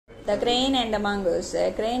The crane and the mongoose.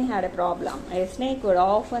 A crane had a problem. A snake would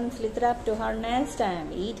often slither up to her nest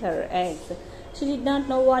and eat her eggs. She did not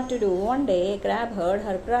know what to do. One day, a crab heard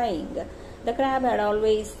her crying. The crab had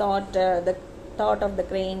always thought of the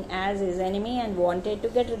crane as his enemy and wanted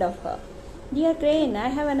to get rid of her. "Dear crane, I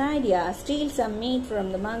have an idea. Steal some meat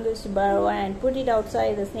from the mongoose burrow and put it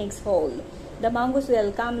outside the snake's hole. The mongoose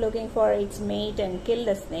will come looking for its mate and kill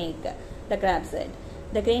the snake," the crab said.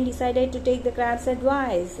 The crane decided to take the crab's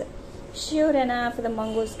advice. Sure enough, the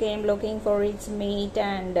mongoose came looking for its mate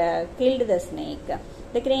and killed the snake.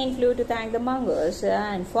 The crane flew to thank the mongoose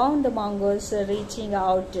and found the mongoose reaching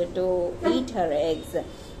out to eat her eggs.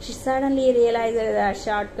 She suddenly realized that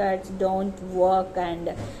shortcuts don't work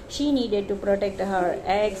and she needed to protect her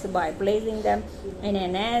eggs by placing them in a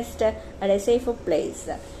nest at a safer place.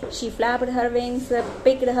 She flapped her wings,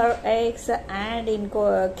 picked her eggs, and in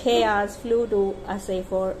chaos flew to a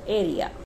safer area.